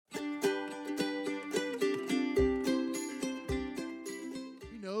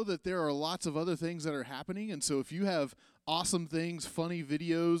that there are lots of other things that are happening, and so if you have awesome things, funny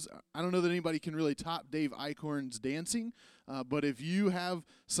videos, I don't know that anybody can really top Dave Eichhorn's dancing, but if you have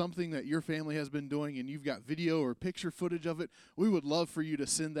something that your family has been doing and you've got video or picture footage of it, we would love for you to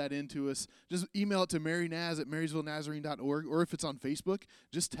send that in to us. Just email it to marynaz@marysvillenazarene.org, or if it's on Facebook,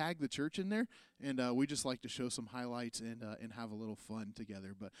 just tag the church in there, and we just like to show some highlights and have a little fun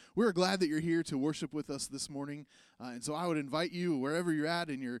together. But we're glad that you're here to worship with us this morning, and so I would invite you, wherever you're at,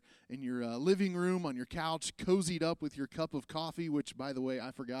 in your living room, on your couch, cozied up with your cup of coffee, which, by the way,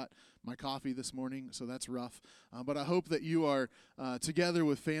 I forgot my coffee this morning, so that's rough. But I hope that you are together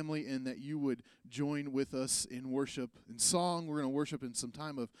with family and that you would join with us in worship and song. We're going to worship in some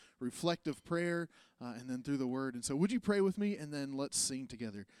time of reflective prayer and then through the Word. And so would you pray with me, and then let's sing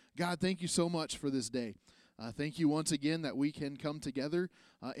together. God, thank you so much for this day. Thank you once again that we can come together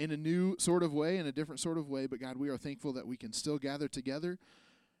in a new sort of way, in a different sort of way. But God, we are thankful that we can still gather together,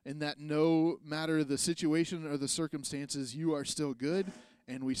 and that no matter the situation or the circumstances, you are still good,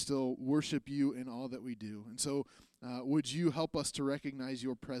 and we still worship you in all that we do. And so would you help us to recognize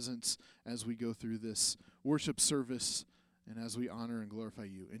your presence as we go through this worship service and as we honor and glorify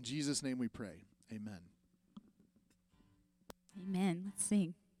you. In Jesus' name we pray. Amen. Amen. Let's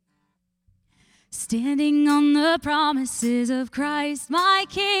sing. Standing on the promises of Christ, my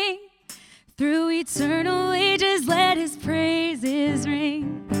King, through eternal ages let his praises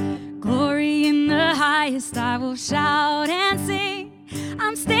ring. Glory in the highest I will shout and sing.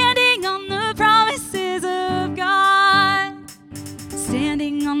 I'm standing on the promises of God,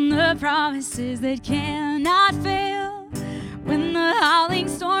 standing on the promises that cannot fail. When the howling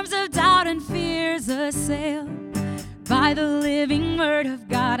storms of doubt and fears assail, by the living word of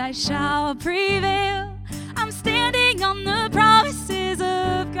God I shall prevail. I'm standing on the promises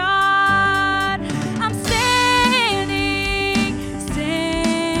of God. I'm standing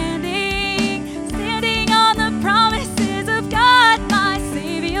on the promises of God, my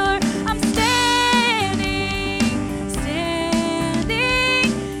Savior. I'm standing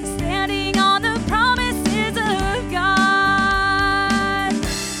on the promises of God.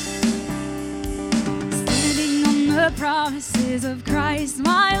 Standing on the promises of Christ,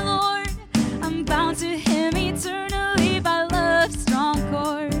 my Lord. I'm bound to him eternally by love's strong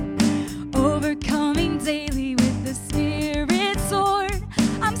cord, overcoming daily with the Spirit's sword.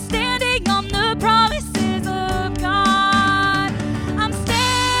 I'm standing on the promises of God. I'm standing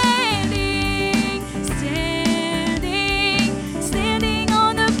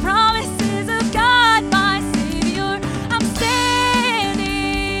on the promises of God, my Savior. I'm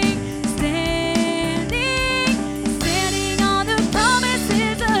standing on the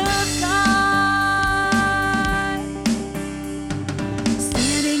promises of God.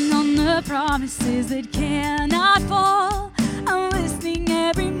 Standing on the promises that cannot fall. I'm listening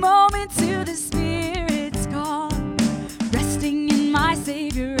every moment to the Spirit's call, resting in my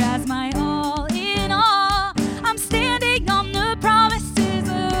Savior as my all in all. I'm standing on the promises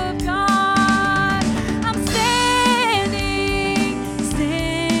of God. I'm standing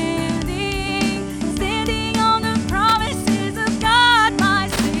on the promises of God, my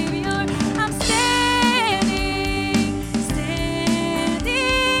Savior. I'm standing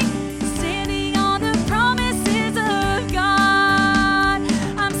on the promises of God.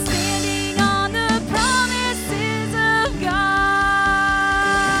 I'm standing on the promises of God.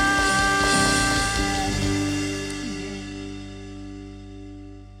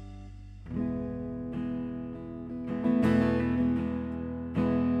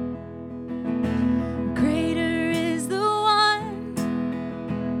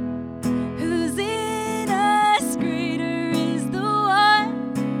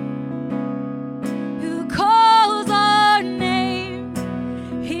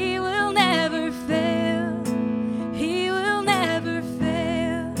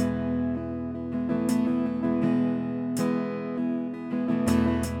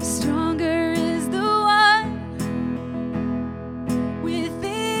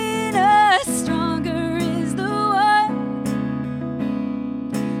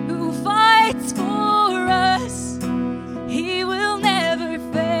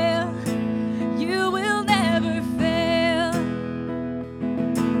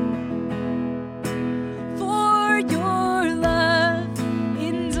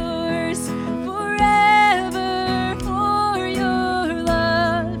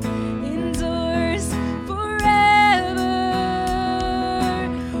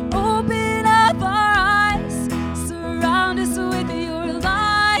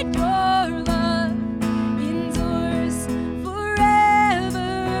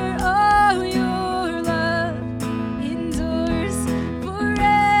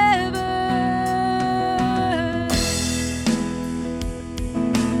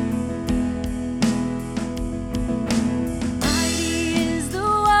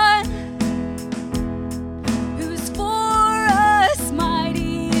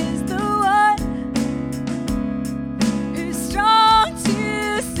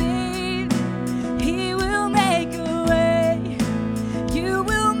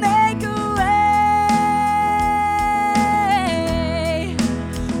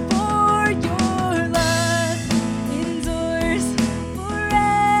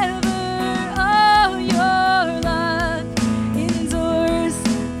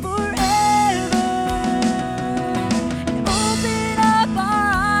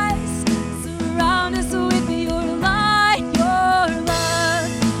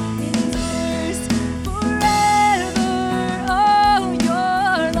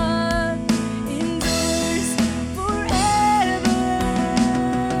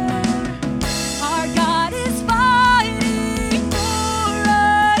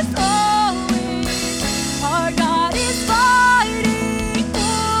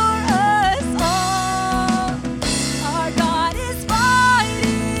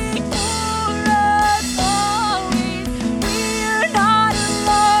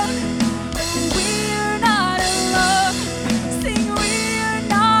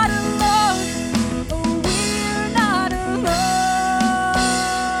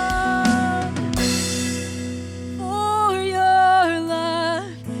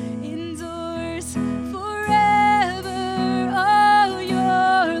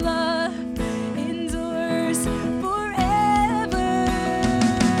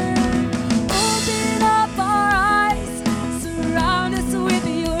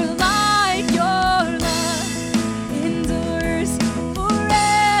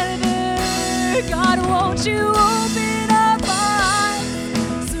 Won't you open up our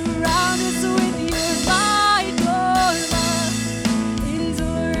eyes, surround us with your light. Your love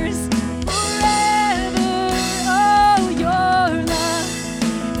endures forever. Oh, your love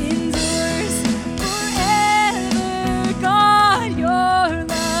endures forever. God, your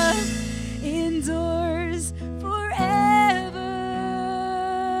love endures forever.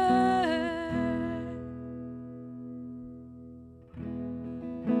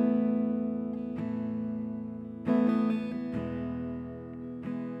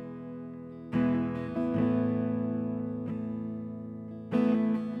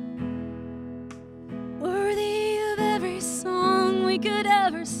 Worthy of every song we could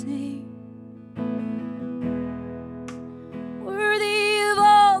ever sing, worthy of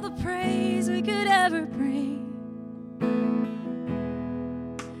all the praise we could ever bring.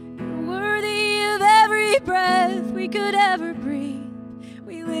 You're worthy of every breath we could ever breathe.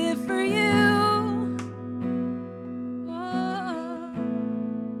 We live for you. Oh.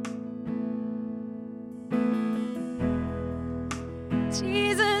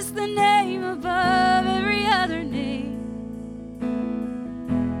 Jesus, the name above every other name.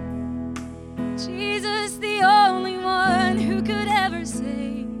 Jesus, the only one who could ever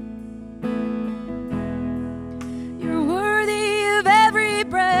save. You're worthy of every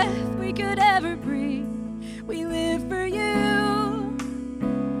breath we could ever breathe. We live for you.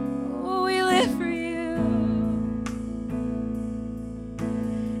 Oh, we live for you.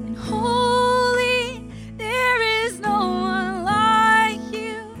 And holy, there is no one like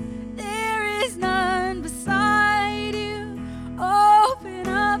you. There is none beside you. Open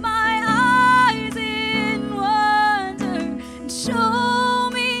up my eyes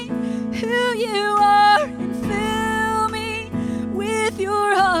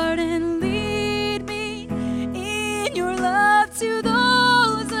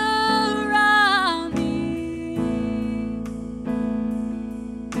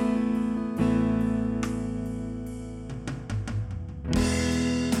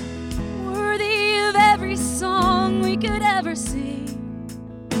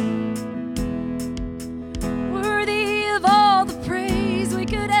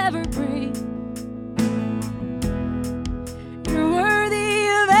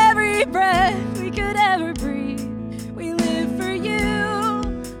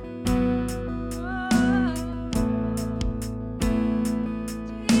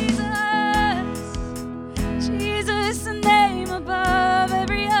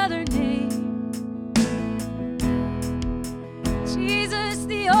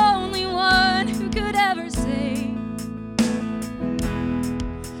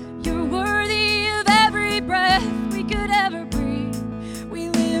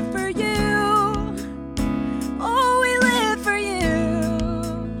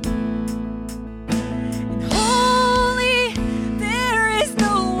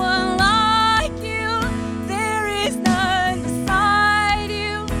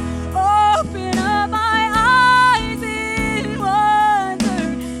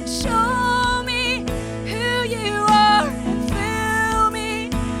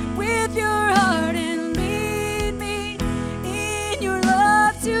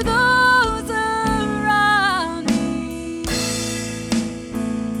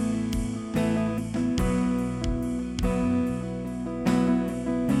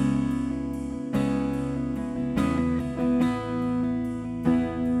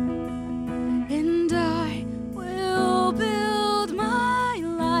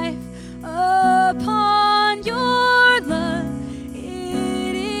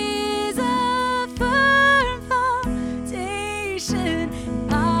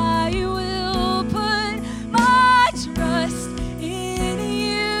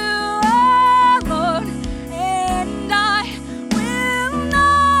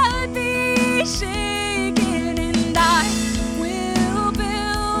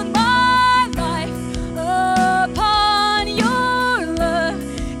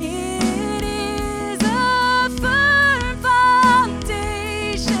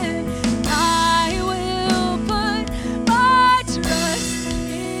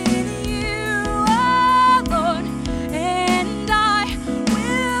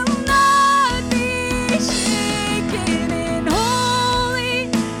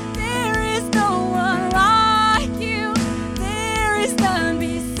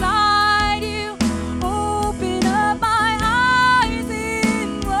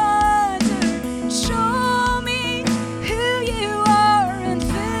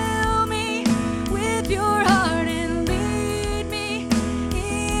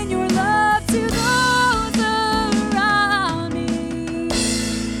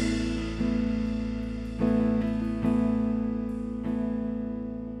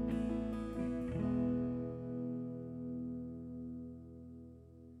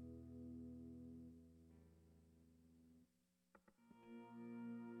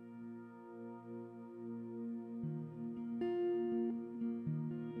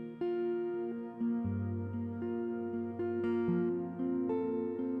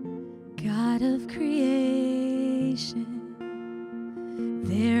of creation,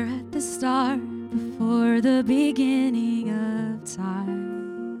 there at the start, before the beginning of time.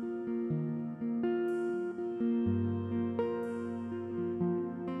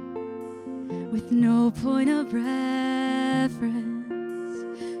 With no point of reference,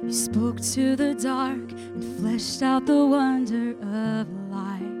 you spoke to the dark and fleshed out the wonder of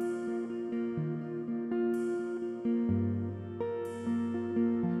light.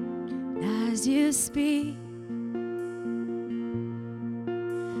 As you speak,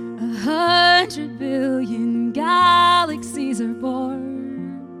 100 billion galaxies are born.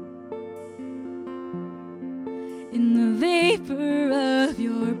 In the vapor of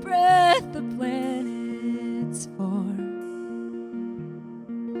your breath, the planets form.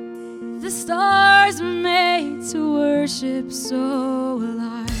 If the stars were made to worship, so will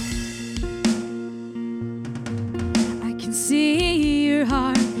I. I can see your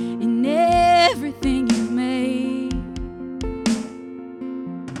heart in everything you've made.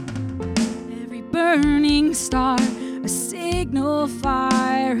 Every burning star, a signal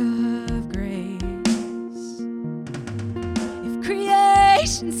fire of grace. If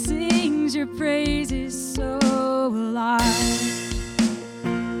creation sings your praises, so will I.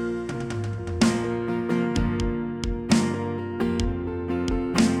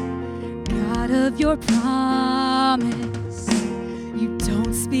 God of your promise, you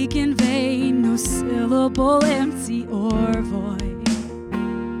don't speak in vain, no syllable empty or void.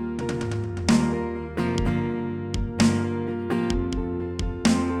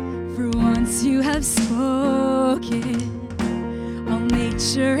 For once you have spoken, all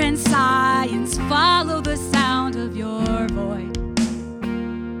nature and science follow the sound of your voice.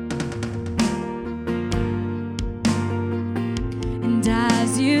 And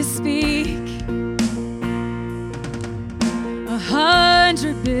as you speak,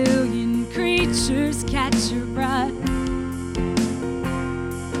 100 billion creatures catch your breath,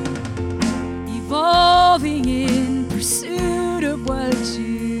 evolving in pursuit of what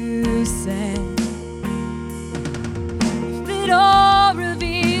you said. If it all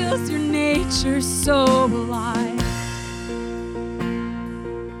reveals your nature, so will I.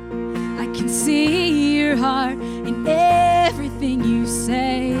 I can see your heart in everything you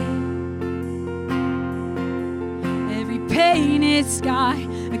say. Every painted sky,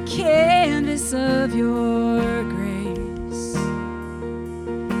 a canvas of your grace.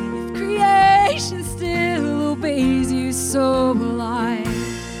 If creation still obeys you, so will I.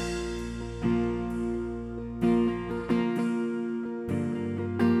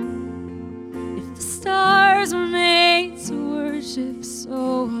 If the stars were made to worship,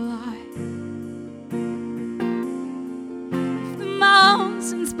 so will I. If the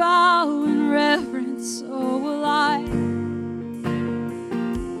mountains bow in reverence, so will I.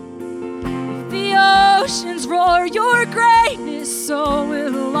 If the oceans roar your greatness, so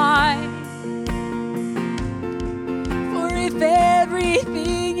will I. For if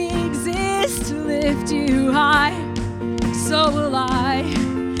everything exists to lift you high, so will I.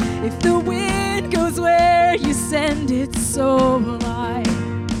 If the wind goes where you send it, so will I.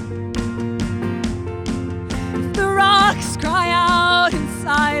 If the rocks cry out in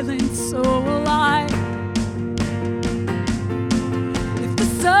silence, so will I. If the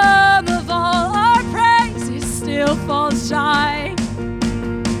sum of all our praises still falls shy,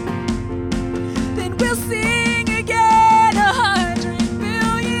 then we'll sing again 100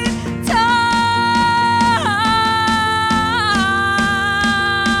 billion times.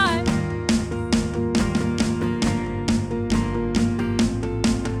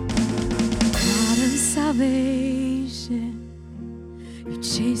 God of salvation, you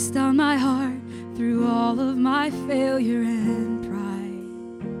chased down my heart through all of my failure and pride.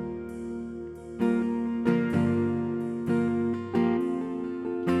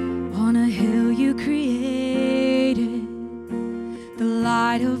 On a hill you created, the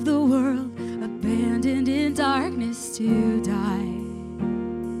light of the world, abandoned in darkness to die.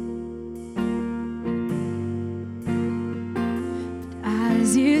 But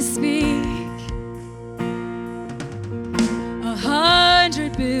as you speak,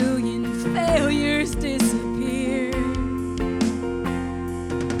 100 billion failures disappear.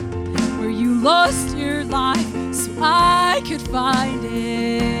 Where you lost your life so I could find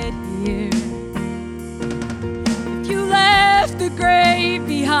it here. If you left the grave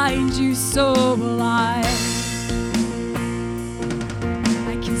behind you, so will I.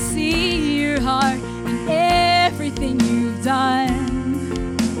 I can see your heart in everything you've done.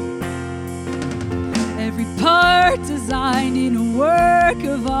 Every part designed in a work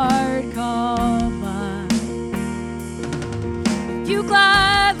of art called love. If you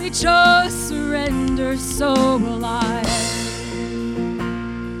gladly chose surrender, so will I.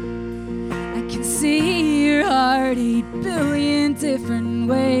 I can see your heart 8 billion different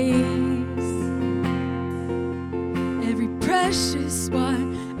ways. Every precious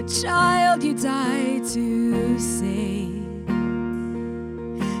one, a child you died to save.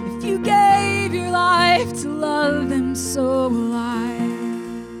 If you gave your life to love them, so will I.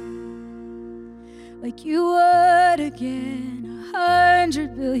 Like you would again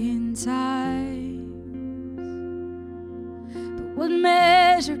 100 billion times. But what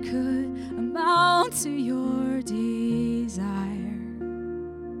measure could amount to your desire?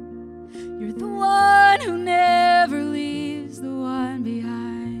 You're the one who never leaves the one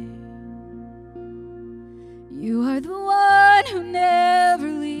behind. You are the one who never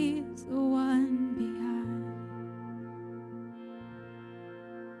leaves the one behind.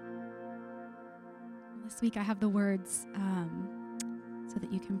 This week I have the words so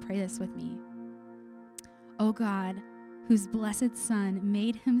that you can pray this with me. O God, whose blessed Son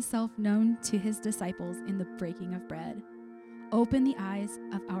made himself known to his disciples in the breaking of bread, open the eyes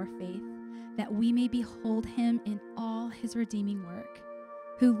of our faith, that we may behold him in all his redeeming work,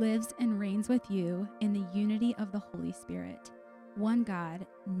 who lives and reigns with you in the unity of the Holy Spirit, one God,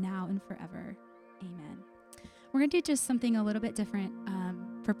 now and forever. Amen. We're going to do just something a little bit different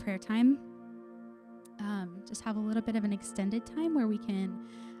for prayer time. Just have a little bit of an extended time where we can,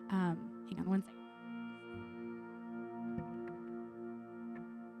 hang on one second.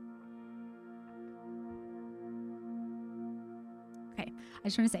 Okay, I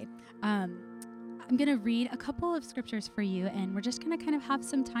just want to say, I'm going to read a couple of scriptures for you, and we're just going to kind of have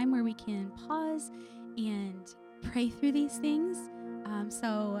some time where we can pause and pray through these things.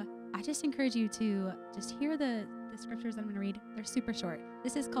 So I just encourage you to just hear the scriptures I'm going to read. They're super short.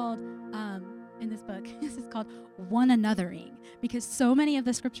 This is called, in this book, this is called one anothering, because so many of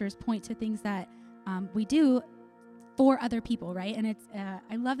the scriptures point to things that we do for other people, right? And it's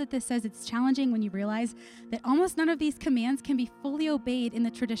I love that this says it's challenging when you realize that almost none of these commands can be fully obeyed in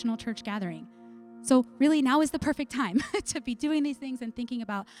the traditional church gathering. So really now is the perfect time to be doing these things and thinking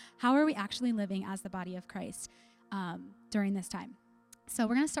about how are we actually living as the body of Christ during this time. So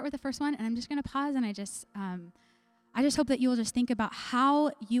we're going to start with the first one, and I'm just going to pause, and I just hope that you'll just think about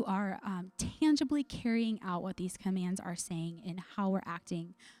how you are tangibly carrying out what these commands are saying and how we're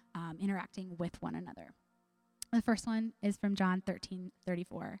interacting with one another. The first one is from John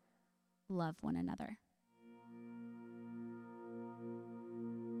 13:34. Love one another.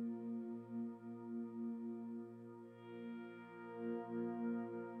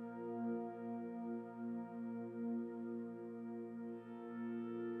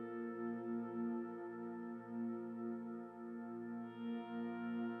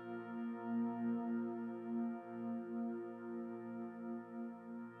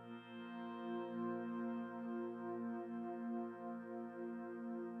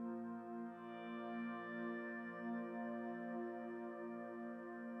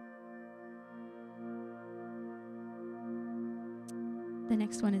 The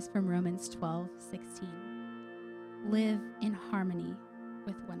next one is from Romans 12:16. Live in harmony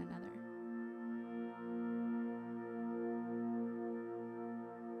with one another.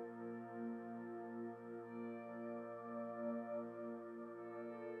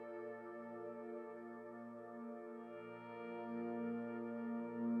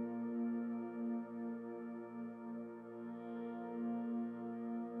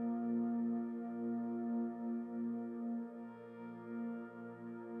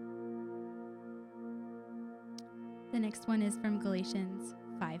 The next one is from Galatians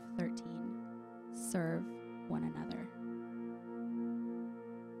 5:13. Serve one another.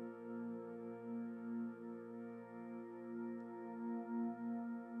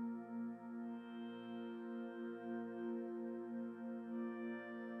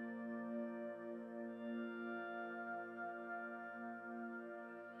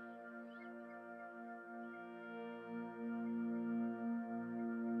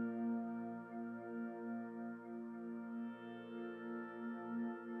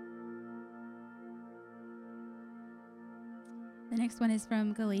 The next one is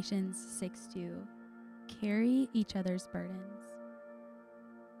from Galatians 6:2. Carry each other's burdens.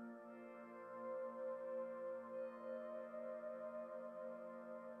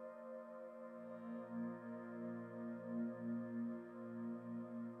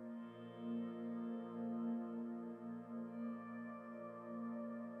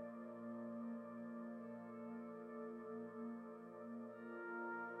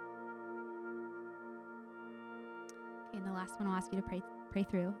 And the last one I'll ask you to pray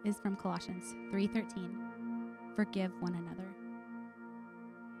through is from Colossians 3:13. Forgive one another.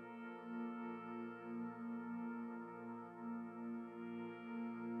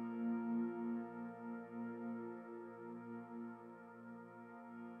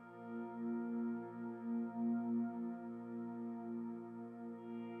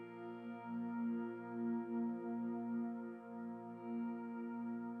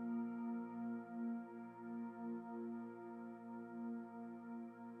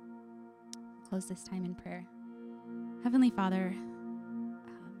 close this time in prayer. Heavenly Father,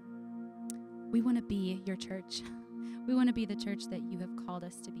 we want to be your church. We want to be the church that you have called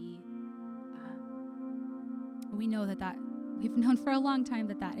us to be. We know that we've known for a long time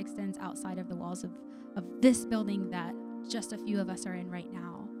that extends outside of the walls of this building that just a few of us are in right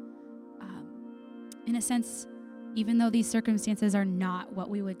now. In a sense, even though these circumstances are not what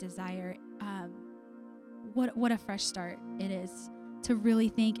we would desire, what a fresh start it is to really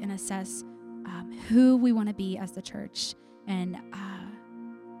think and assess who we want to be as the church. And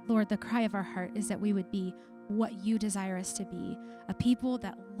Lord, the cry of our heart is that we would be what you desire us to be, a people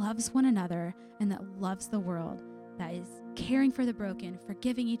that loves one another and that loves the world, that is caring for the broken,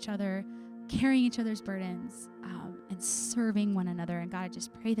 forgiving each other, carrying each other's burdens, and serving one another. And God, I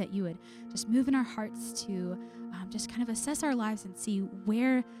just pray that you would just move in our hearts to just kind of assess our lives and see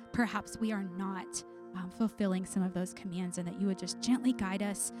where perhaps we are not fulfilling some of those commands, and that you would just gently guide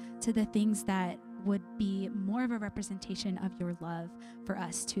us to the things that would be more of a representation of your love for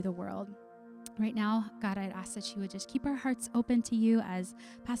us to the world. Right now, God, I'd ask that you would just keep our hearts open to you as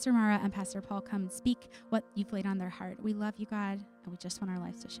Pastor Mara and Pastor Paul come and speak what you've laid on their heart. We love you, God, and we just want our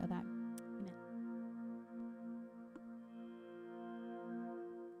lives to show that. Amen.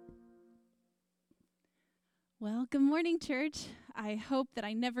 Well, good morning, church. I hope that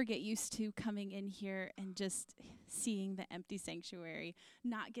I never get used to coming in here and just seeing the empty sanctuary,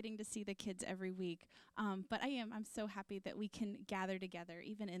 not getting to see the kids every week. But I'm so happy that we can gather together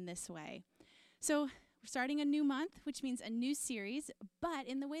even in this way. So we're starting a new month, which means a new series. But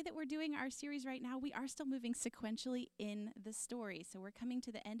in the way that we're doing our series right now, we are still moving sequentially in the story. So we're coming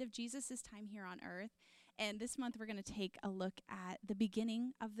to the end of Jesus' time here on earth. And this month, we're going to take a look at the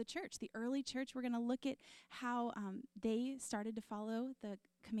beginning of the church, the early church. We're going to look at how they started to follow the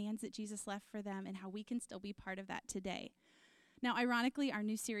commands that Jesus left for them and how we can still be part of that today. Now, ironically, our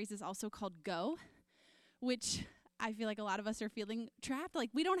new series is also called Go, which I feel like a lot of us are feeling trapped. Like,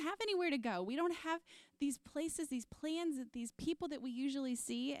 we don't have anywhere to go. We don't have these places, these plans, these people that we usually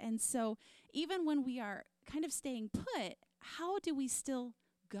see. And so even when we are kind of staying put, how do we still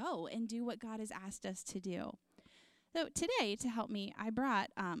go and do what God has asked us to do? So today, to help me, I brought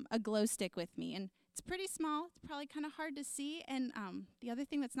a glow stick with me, and it's pretty small. It's probably kind of hard to see, and the other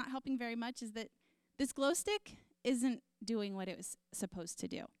thing that's not helping very much is that this glow stick isn't doing what it was supposed to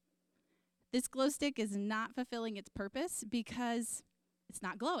do. This glow stick is not fulfilling its purpose because it's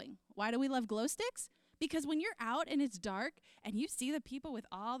not glowing. Why do we love glow sticks? Because when you're out and it's dark and you see the people with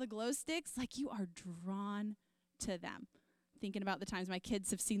all the glow sticks, like, you are drawn to them. Thinking about the times my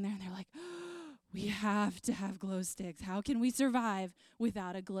kids have seen there and they're like, oh, we have to have glow sticks. How can we survive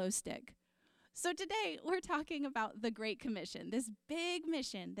without a glow stick? So today we're talking about the Great Commission, this big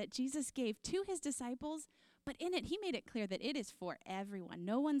mission that Jesus gave to his disciples, but in it he made it clear that it is for everyone.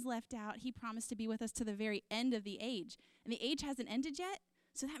 No one's left out. He promised to be with us to the very end of the age, and the age hasn't ended yet,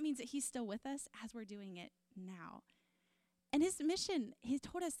 so that means that he's still with us as we're doing it now. And his mission, he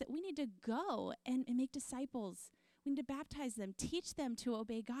told us that we need to go and make disciples. We need to baptize them, teach them to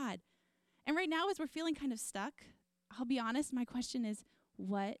obey God. And right now, as we're feeling kind of stuck, I'll be honest, my question is,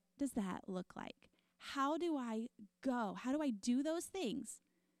 what does that look like? How do I go? How do I do those things,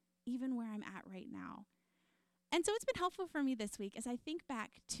 even where I'm at right now? And so it's been helpful for me this week as I think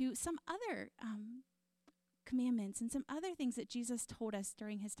back to some other commandments and some other things that Jesus told us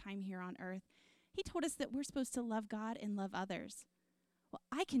during his time here on earth. He told us that we're supposed to love God and love others. Well,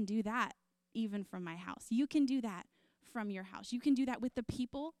 I can do that even from my house. You can do that from your house. You can do that with the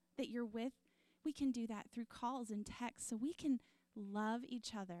people that you're with. We can do that through calls and texts, so we can love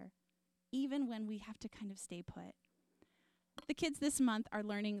each other even when we have to kind of stay put. The kids this month are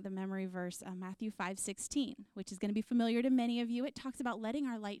learning the memory verse, Matthew 5:16, which is going to be familiar to many of you. It talks about letting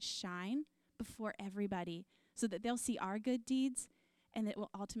our light shine before everybody so that they'll see our good deeds and that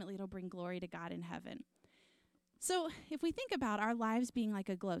it'll bring glory to God in heaven. So if we think about our lives being like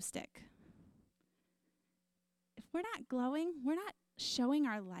a glow stick, if we're not glowing, we're not showing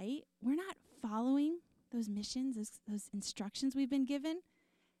our light, we're not following those missions, those instructions we've been given,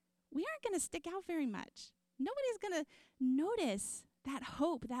 we aren't going to stick out very much. Nobody's going to notice that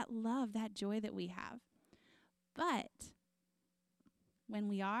hope, that love, that joy that we have. But when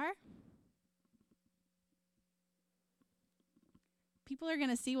we are, people are going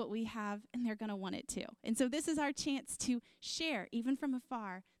to see what we have, and they're going to want it too. And so this is our chance to share, even from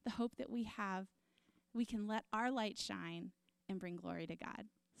afar, the hope that we have. We can let our light shine and bring glory to God.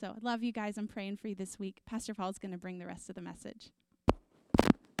 So I love you guys. I'm praying for you this week. Pastor Paul's going to bring the rest of the message.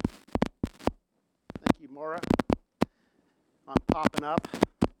 Thank you, Maura. I'm popping up.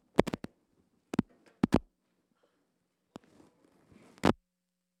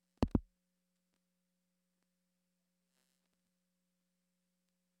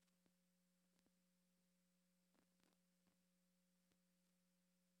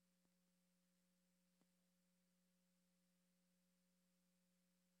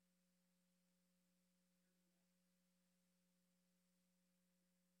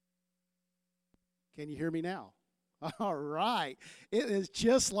 Can you hear me now? All right. It is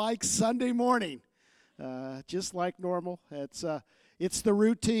just like Sunday morning, just like normal. It's the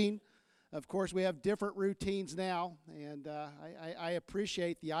routine. Of course, we have different routines now, and I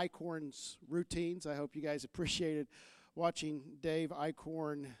appreciate the Eichhorn's routines. I hope you guys appreciated watching Dave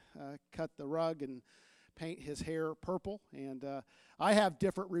Eichhorn cut the rug and paint his hair purple. And I have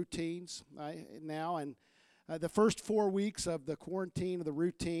different routines now, and the first 4 weeks of the quarantine, of the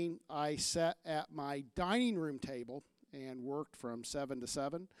routine, I sat at my dining room table and worked from 7 to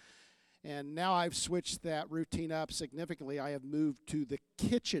 7. And now I've switched that routine up significantly. I have moved to the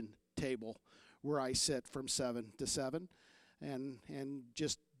kitchen table where I sit from 7 to 7 and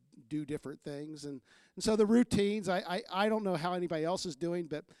just do different things. And so the routines, I don't know how anybody else is doing,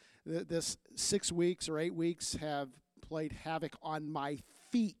 but this 6 weeks or 8 weeks have played havoc on my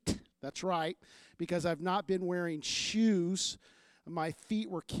feet. That's right, because I've not been wearing shoes. My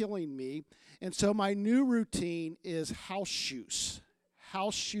feet were killing me. And so my new routine is house shoes.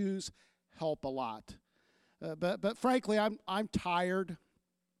 House shoes help a lot. But frankly, I'm tired.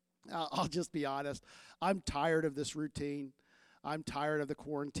 I'll just be honest. I'm tired of this routine. I'm tired of the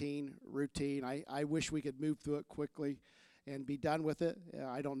quarantine routine. I wish we could move through it quickly and be done with it.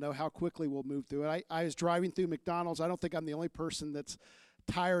 I don't know how quickly we'll move through it. I was driving through McDonald's. I don't think I'm the only person that's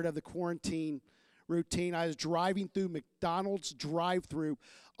tired of the quarantine routine. I was driving through McDonald's drive-through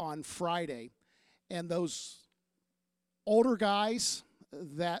on Friday, and those older guys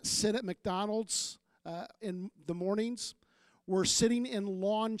that sit at McDonald's in the mornings were sitting in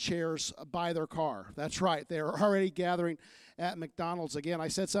lawn chairs by their car. That's right. They are already gathering at McDonald's again. I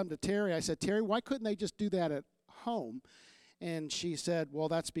said something to Terry. I said, Terry, why couldn't they just do that at home? And she said, well,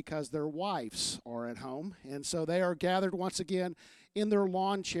 that's because their wives are at home. And so they are gathered once again in their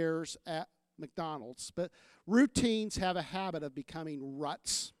lawn chairs at McDonald's. But routines have a habit of becoming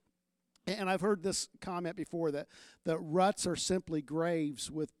ruts. And I've heard this comment before that ruts are simply graves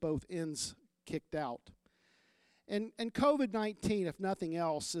with both ends kicked out. And COVID-19, if nothing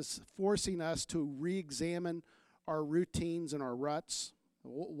else, is forcing us to re-examine our routines and our ruts,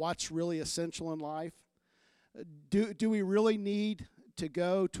 what's really essential in life. Do we really need to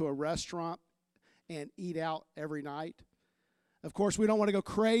go to a restaurant and eat out every night? Of course, we don't want to go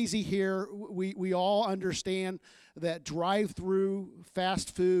crazy here. We all understand that drive-through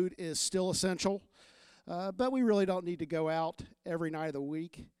fast food is still essential, but we really don't need to go out every night of the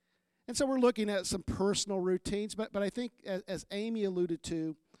week. And so we're looking at some personal routines, but I think, as Amy alluded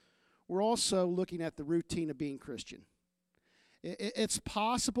to, we're also looking at the routine of being Christian. It's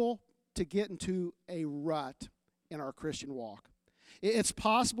possible to get into a rut in our Christian walk. It's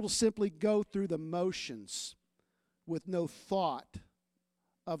possible to simply go through the motions with no thought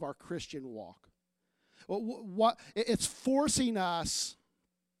of our Christian walk. It's forcing us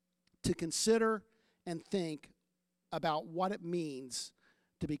to consider and think about what it means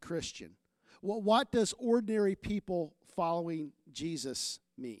to be Christian. What does ordinary people following Jesus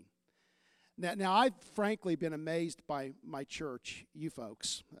mean? Now, I've frankly been amazed by my church, you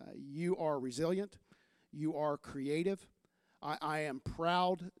folks. You are resilient. You are creative. I am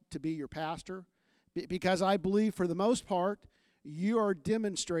proud to be your pastor because I believe, for the most part, you are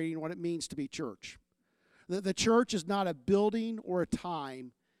demonstrating what it means to be church. The church is not a building or a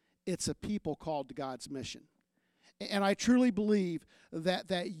time. It's a people called to God's mission. And I truly believe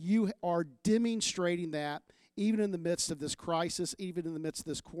that you are demonstrating that even in the midst of this crisis, even in the midst of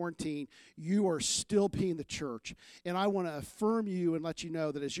this quarantine, you are still being the church. And I want to affirm you and let you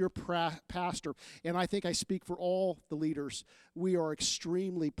know that as your pastor, and I think I speak for all the leaders, we are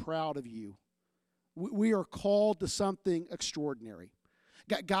extremely proud of you. We are called to something extraordinary.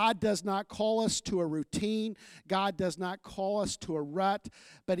 God does not call us to a routine. God does not call us to a rut,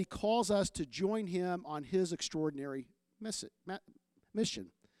 but He calls us to join Him on His extraordinary mission.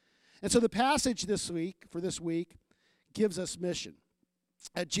 And so the passage for this week gives us mission.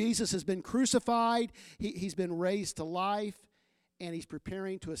 Jesus has been crucified, he's been raised to life, and He's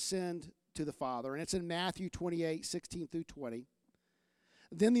preparing to ascend to the Father. And it's in Matthew 28, 16 through 20.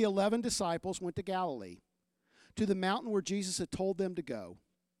 Then the 11 disciples went to Galilee, to the mountain where Jesus had told them to go.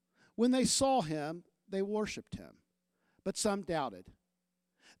 When they saw Him, they worshiped Him, but some doubted.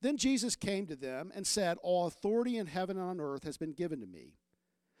 Then Jesus came to them and said, all authority in heaven and on earth has been given to me.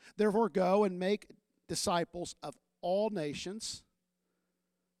 Therefore go and make disciples of all nations,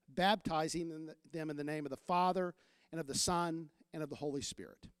 baptizing them in the name of the Father and of the Son and of the Holy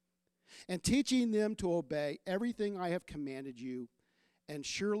Spirit, and teaching them to obey everything I have commanded you, and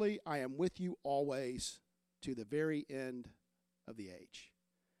surely I am with you always to the very end of the age.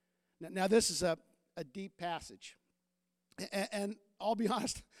 Now this is a deep passage, and I'll be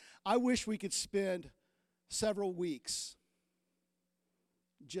honest, I wish we could spend several weeks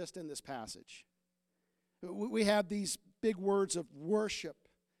just in this passage. We have these big words of worship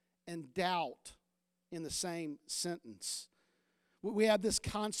and doubt in the same sentence. We have this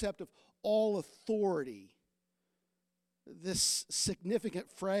concept of all authority, this significant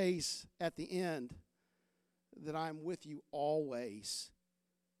phrase at the end, that I'm with you always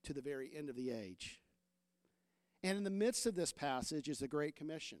to the very end of the age. And in the midst of this passage is the Great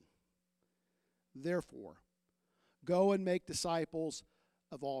Commission. Therefore, go and make disciples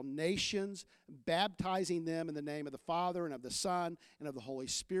of all nations, baptizing them in the name of the Father and of the Son and of the Holy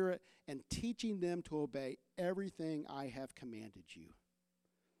Spirit, and teaching them to obey everything I have commanded you.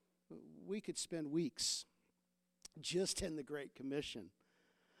 We could spend weeks just in the Great Commission,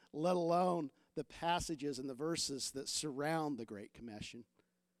 let alone the passages and the verses that surround the Great Commission.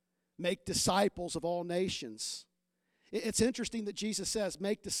 Make disciples of all nations. It's interesting that Jesus says,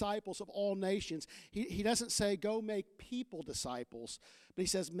 make disciples of all nations. He doesn't say, go make people disciples, but he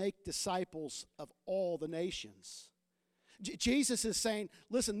says, make disciples of all the nations. Jesus is saying,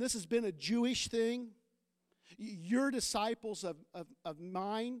 listen, this has been a Jewish thing. You're disciples of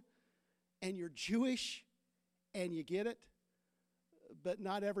mine, and you're Jewish, and you get it. But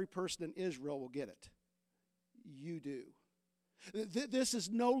not every person in Israel will get it. You do. This is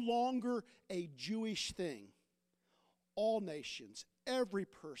no longer a Jewish thing. All nations, every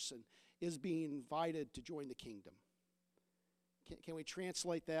person is being invited to join the kingdom. Can we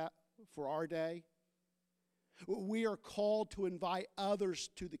translate that for our day? We are called to invite others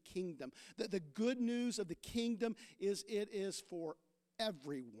to the kingdom. The good news of the kingdom is it is for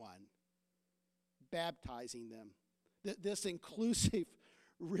everyone, baptizing them. This inclusive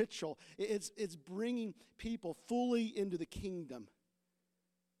ritual, it's bringing people fully into the kingdom,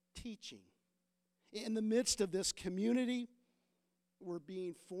 teaching. In the midst of this community, we're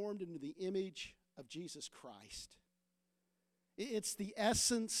being formed into the image of Jesus Christ. It's the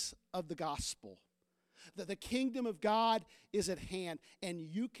essence of the gospel. That the kingdom of God is at hand, and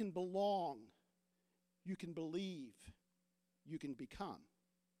you can belong, you can believe, you can become.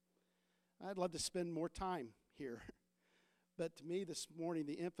 I'd love to spend more time here, but to me this morning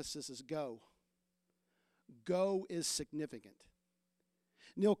the emphasis is go. Go is significant.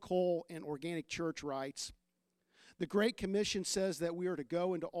 Neil Cole in Organic Church writes, the Great Commission says that we are to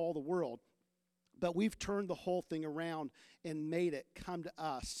go into all the world, but we've turned the whole thing around and made it come to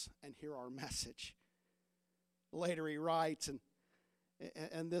us and hear our message. Later he writes,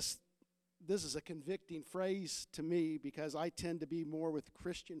 and this is a convicting phrase to me because I tend to be more with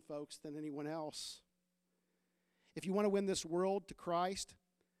Christian folks than anyone else. If you want to win this world to Christ,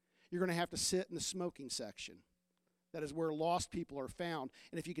 you're going to have to sit in the smoking section. That is where lost people are found.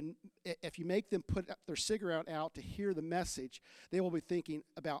 And if you make them put their cigarette out to hear the message, they will be thinking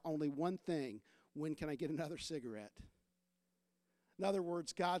about only one thing: when can I get another cigarette? In other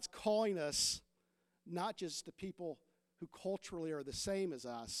words, God's calling us not just to people who culturally are the same as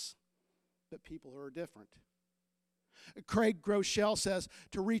us, but people who are different. Craig Groeschel says,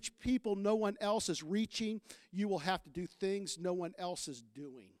 to reach people no one else is reaching, you will have to do things no one else is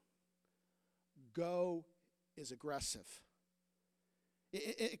doing. Go is aggressive.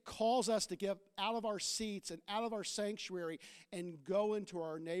 It calls us to get out of our seats and out of our sanctuary and go into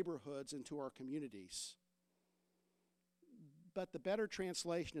our neighborhoods, into our communities. But the better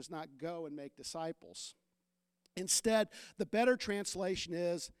translation is not go and make disciples. Instead, the better translation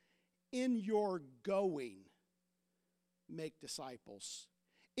is, in your going, make disciples.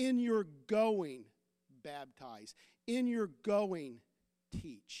 In your going, baptize. In your going,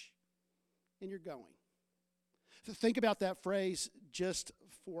 teach. In your going. So think about that phrase just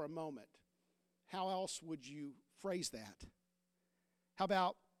for a moment. How else would you phrase that? How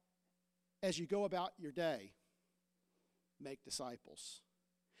about, as you go about your day, make disciples?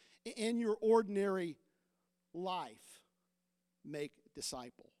 In your ordinary life, make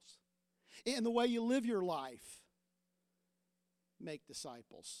disciples. In the way you live your life, make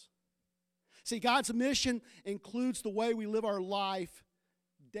disciples. See, God's mission includes the way we live our life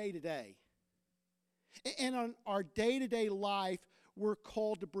day to day. And on our day-to-day life, we're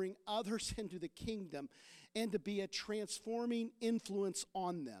called to bring others into the kingdom and to be a transforming influence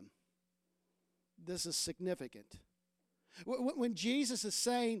on them. This is significant. When Jesus is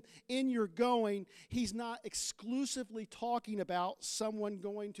saying, in your going, he's not exclusively talking about someone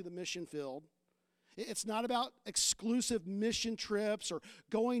going to the mission field. It's not about exclusive mission trips or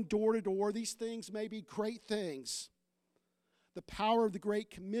going door to door. These things may be great things. The power of the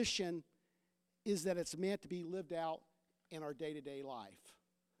Great Commission is that it's meant to be lived out in our day-to-day life.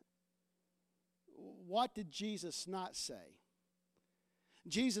 What did Jesus not say?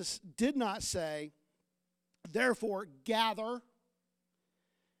 Jesus did not say, therefore gather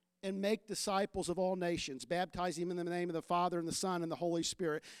and make disciples of all nations, baptizing them in the name of the Father and the Son and the Holy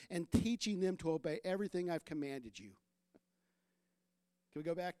Spirit, and teaching them to obey everything I've commanded you. Can we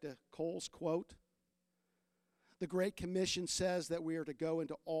go back to Cole's quote? The Great Commission says that we are to go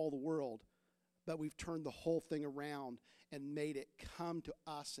into all the world, but we've turned the whole thing around and made it come to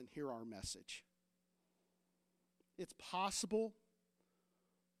us and hear our message. It's possible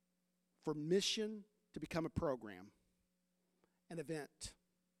for mission to become a program, an event,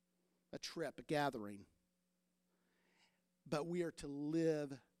 a trip, a gathering. But we are to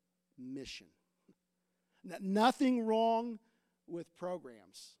live mission. Nothing wrong with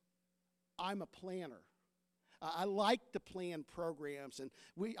programs. I'm a planner. I like to plan programs, and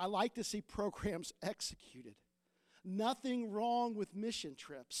I like to see programs executed. Nothing wrong with mission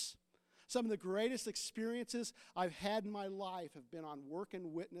trips. Some of the greatest experiences I've had in my life have been on work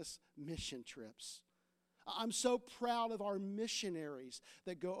and witness mission trips. I'm so proud of our missionaries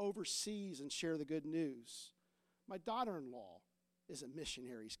that go overseas and share the good news. My daughter-in-law is a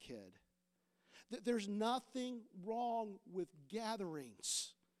missionary's kid. There's nothing wrong with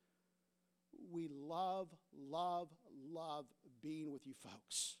gatherings. We love being with you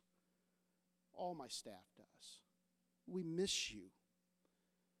folks. All my staff does. We miss you.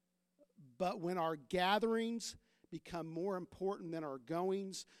 But when our gatherings become more important than our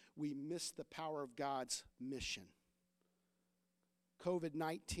goings, we miss the power of God's mission.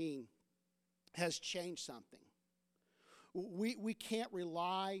 COVID-19 has changed something. We can't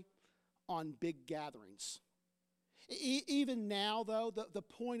rely on big gatherings. Even now, though, the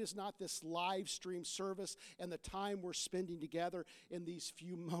point is not this live stream service and the time we're spending together in these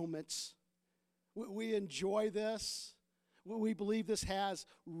few moments. We enjoy this. We believe this has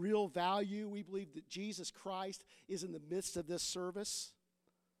real value. We believe that Jesus Christ is in the midst of this service,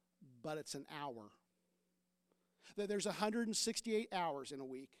 but it's an hour. That there's 168 hours in a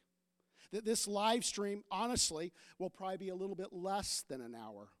week. That this live stream, honestly, will probably be a little bit less than an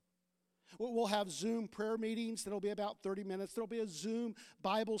hour. We'll have Zoom prayer meetings that'll be about 30 minutes. There'll be a Zoom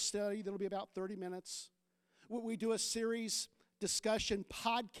Bible study that'll be about 30 minutes. We do a series discussion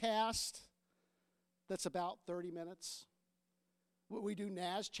podcast that's about 30 minutes. We do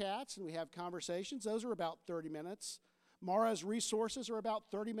NAS chats and we have conversations. Those are about 30 minutes. Mara's resources are about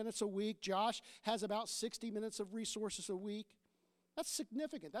 30 minutes a week. Josh has about 60 minutes of resources a week. That's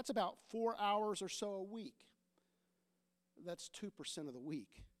significant. That's about 4 hours or so a week. That's 2% of the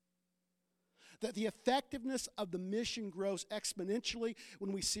week. That the effectiveness of the mission grows exponentially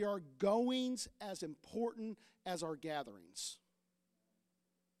when we see our goings as important as our gatherings.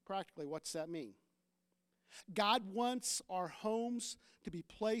 Practically, what's that mean? God wants our homes to be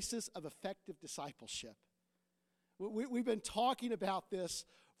places of effective discipleship. We've been talking about this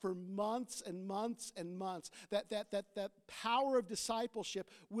for months and months and months. That power of discipleship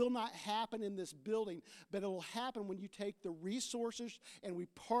will not happen in this building, but it will happen when you take the resources and we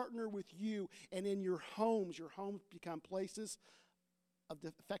partner with you, and in your homes become places of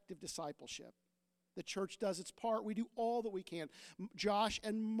effective discipleship. The church does its part. We do all that we can. Josh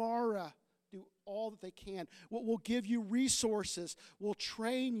and Mara do all that they can. We'll give you resources. We'll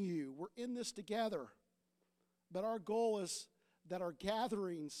train you. We're in this together. But our goal is that our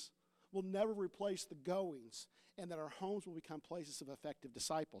gatherings will never replace the goings, and that our homes will become places of effective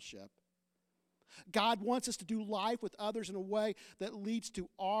discipleship. God wants us to do life with others in a way that leads to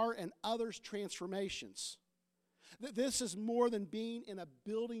our and others' transformations. This is more than being in a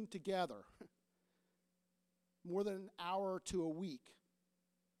building together, more than an hour or two a week.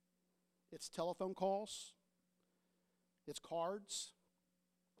 It's telephone calls. It's cards.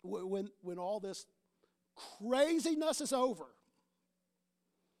 When all this craziness is over,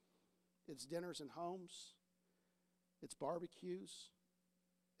 it's dinners and homes. It's barbecues.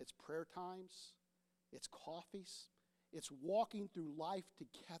 It's prayer times. It's coffees. It's walking through life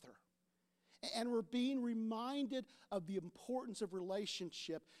together. And we're being reminded of the importance of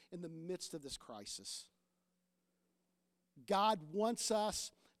relationship in the midst of this crisis. God wants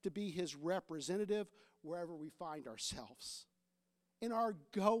us to be his representative wherever we find ourselves. In our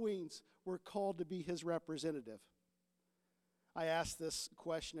goings, we're called to be his representative. I asked this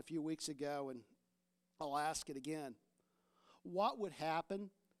question a few weeks ago, and I'll ask it again. What would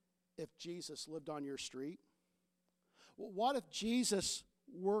happen if Jesus lived on your street? What if Jesus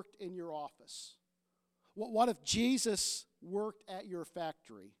worked in your office? What if Jesus worked at your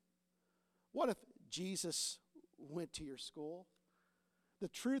factory? What if Jesus went to your school? The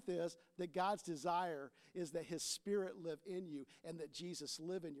truth is that God's desire is that his Spirit live in you and that Jesus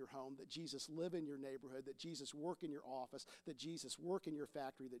live in your home, that Jesus live in your neighborhood, that Jesus work in your office, that Jesus work in your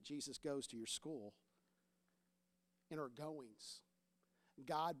factory, that Jesus goes to your school, in our goings.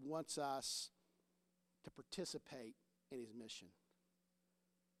 God wants us to participate in his mission.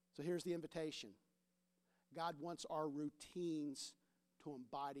 So here's the invitation. God wants our routines to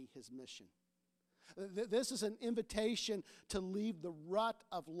embody his mission. This is an invitation to leave the rut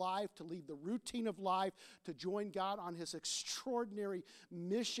of life, to leave the routine of life, to join God on his extraordinary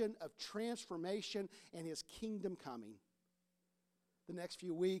mission of transformation and his kingdom coming. The next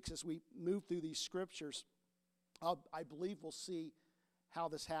few weeks, as we move through these scriptures, I believe we'll see how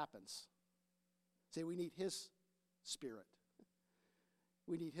this happens. See, we need his Spirit.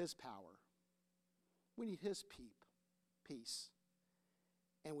 We need his power. We need his peace.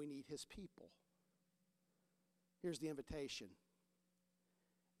 And we need his people. Here's the invitation.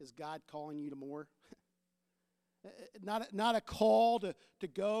 Is God calling you to more? Not a call to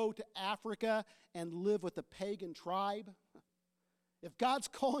go to Africa and live with a pagan tribe. If God's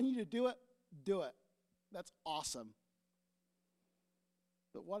calling you to do it, do it. That's awesome.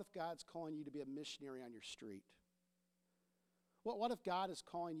 But what if God's calling you to be a missionary on your street? What if God is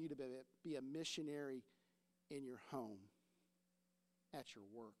calling you to be a missionary in your home, at your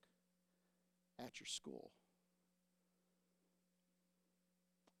work, at your school?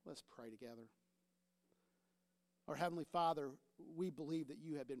 Let's pray together. Our Heavenly Father, we believe that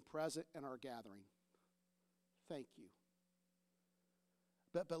you have been present in our gathering. Thank you.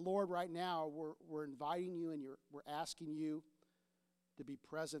 But Lord, right now we're inviting you and we're asking you to be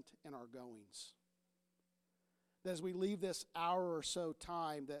present in our goings. That as we leave this hour or so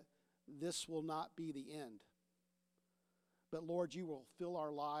time, that this will not be the end. But Lord, you will fill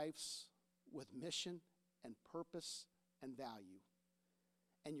our lives with mission and purpose and value.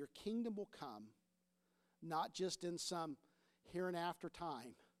 And your kingdom will come, not just in some here and after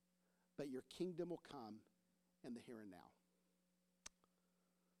time, but your kingdom will come in the here and now.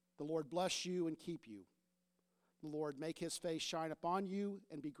 The Lord bless you and keep you. The Lord make his face shine upon you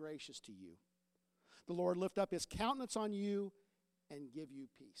and be gracious to you. The Lord lift up his countenance on you and give you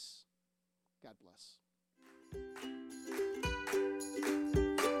peace. God bless.